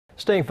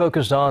Staying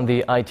focused on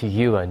the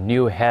ITU, a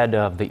new head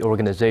of the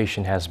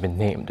organization has been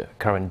named.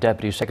 Current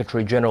Deputy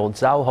Secretary-General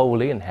Zhao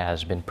Houlin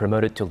has been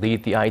promoted to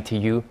lead the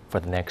ITU for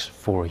the next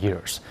 4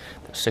 years.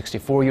 The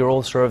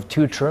 64-year-old served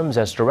 2 terms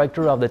as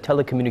director of the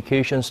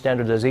Telecommunications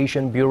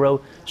Standardization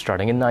Bureau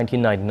starting in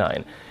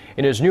 1999.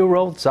 In his new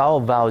role,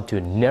 Zhao vowed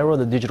to narrow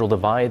the digital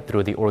divide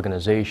through the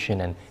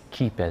organization and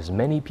keep as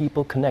many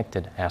people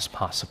connected as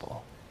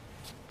possible.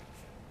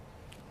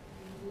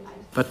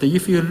 But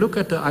if you look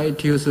at the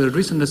ITU's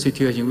recent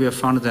situation, we have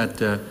found that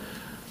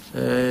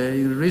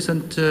in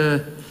recent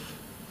 4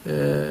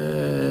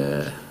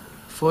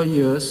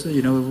 years,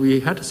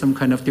 we had some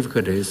kind of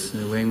difficulties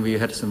when we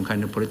had some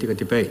kind of political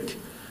debate.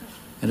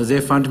 And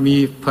they found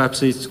me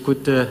perhaps it's a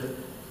good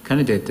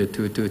candidate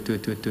to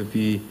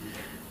be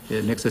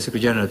next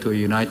Secretary General, to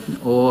unite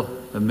all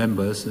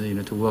members,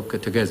 to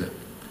work together.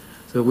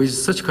 So with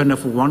such kind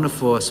of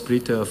wonderful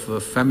spirit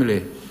of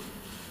family,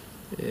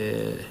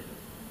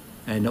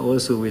 and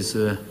also with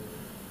the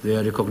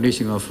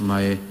recognition of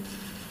my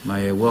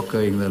work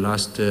in the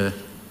last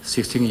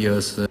 16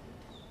 years.